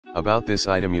About this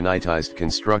item, Unitized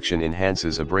construction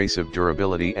enhances abrasive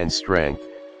durability and strength,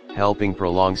 helping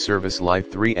prolong service life.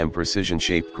 3M precision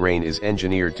shaped grain is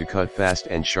engineered to cut fast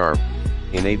and sharp,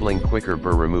 enabling quicker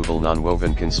burr removal.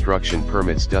 Non-woven construction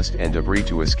permits dust and debris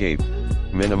to escape,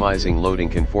 minimizing loading.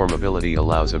 Conformability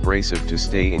allows abrasive to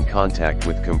stay in contact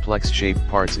with complex shaped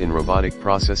parts in robotic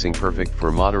processing. Perfect for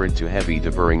moderate to heavy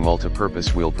deburring.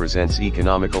 Multipurpose wheel presents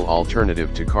economical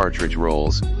alternative to cartridge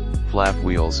rolls, flap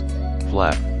wheels,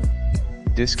 flap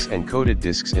discs and coated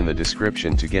discs in the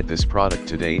description to get this product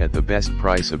today at the best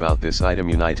price. About this item,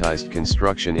 Unitized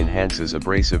construction enhances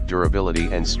abrasive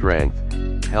durability and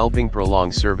strength, helping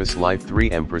prolong service life.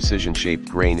 3M precision shaped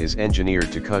grain is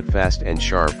engineered to cut fast and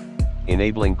sharp,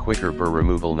 enabling quicker burr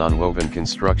removal. Non-woven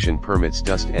construction permits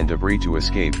dust and debris to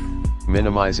escape,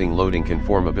 minimizing loading.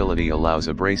 Conformability allows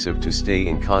abrasive to stay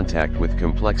in contact with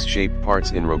complex shaped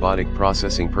parts in robotic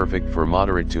processing. Perfect for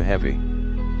moderate to heavy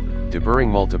deburring.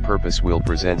 Multipurpose wheel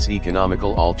presents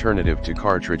economical alternative to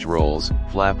cartridge rolls,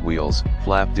 flap wheels,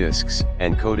 flap discs,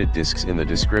 and coated discs in the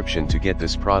description to get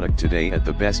this product today at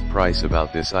the best price.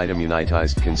 About this item,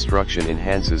 Unitized construction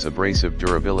enhances abrasive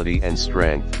durability and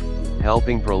strength,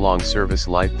 helping prolong service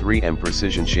life. 3M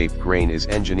precision shaped grain is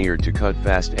engineered to cut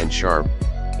fast and sharp,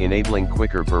 enabling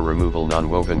quicker burr removal.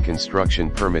 Non-woven construction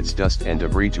permits dust and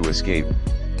debris to escape,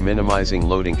 minimizing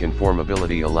loading.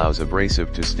 Conformability allows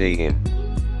abrasive to stay in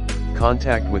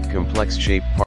contact with complex shaped parts